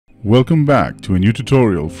Welcome back to a new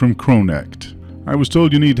tutorial from Kronnect. I was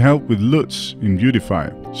told you need help with LUTs in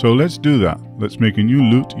Beautify, so let's do that. Let's make a new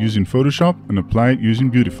LUT using Photoshop and apply it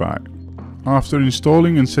using Beautify. After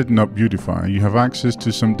installing and setting up Beautify, you have access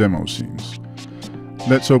to some demo scenes.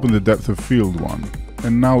 Let's open the depth of field one.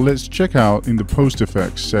 And now let's check out in the post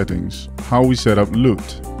effects settings how we set up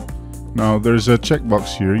LUT. Now there's a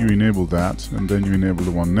checkbox here, you enable that, and then you enable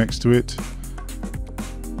the one next to it.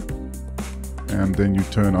 And then you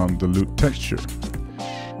turn on the LUT texture.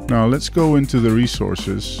 Now let's go into the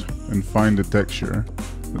resources and find the texture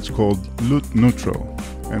that's called LUT neutral,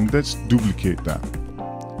 and let's duplicate that.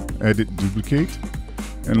 Edit duplicate,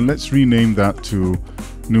 and let's rename that to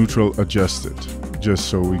neutral adjusted, just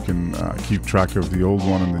so we can keep track of the old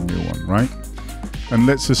one and the new one, right? And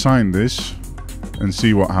let's assign this and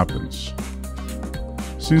see what happens.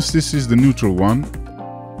 Since this is the neutral one,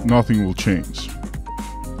 nothing will change.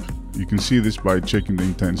 You can see this by checking the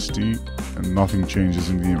intensity, and nothing changes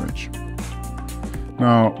in the image.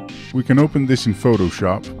 Now we can open this in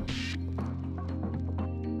Photoshop.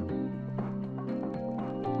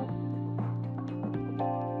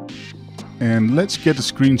 And let's get a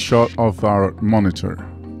screenshot of our monitor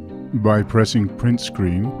by pressing print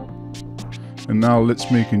screen. And now let's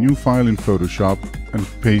make a new file in Photoshop and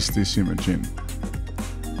paste this image in.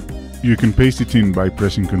 You can paste it in by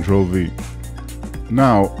pressing Ctrl V.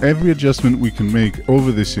 Now, every adjustment we can make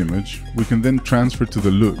over this image, we can then transfer to the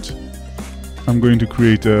LUT. I'm going to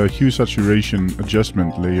create a hue saturation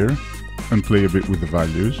adjustment layer and play a bit with the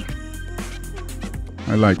values.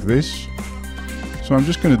 I like this. So I'm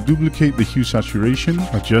just going to duplicate the hue saturation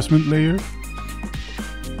adjustment layer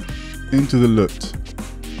into the LUT.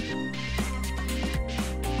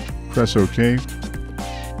 Press OK,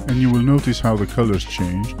 and you will notice how the colors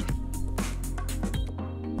changed.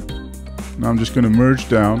 Now I'm just going to merge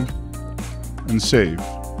down and save.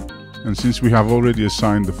 And since we have already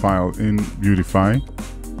assigned the file in Beautify,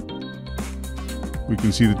 we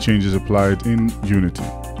can see the changes applied in Unity.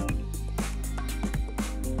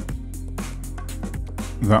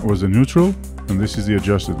 That was the neutral, and this is the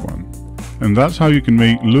adjusted one. And that's how you can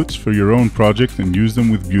make LUTs for your own project and use them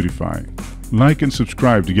with Beautify. Like and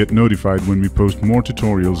subscribe to get notified when we post more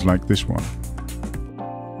tutorials like this one.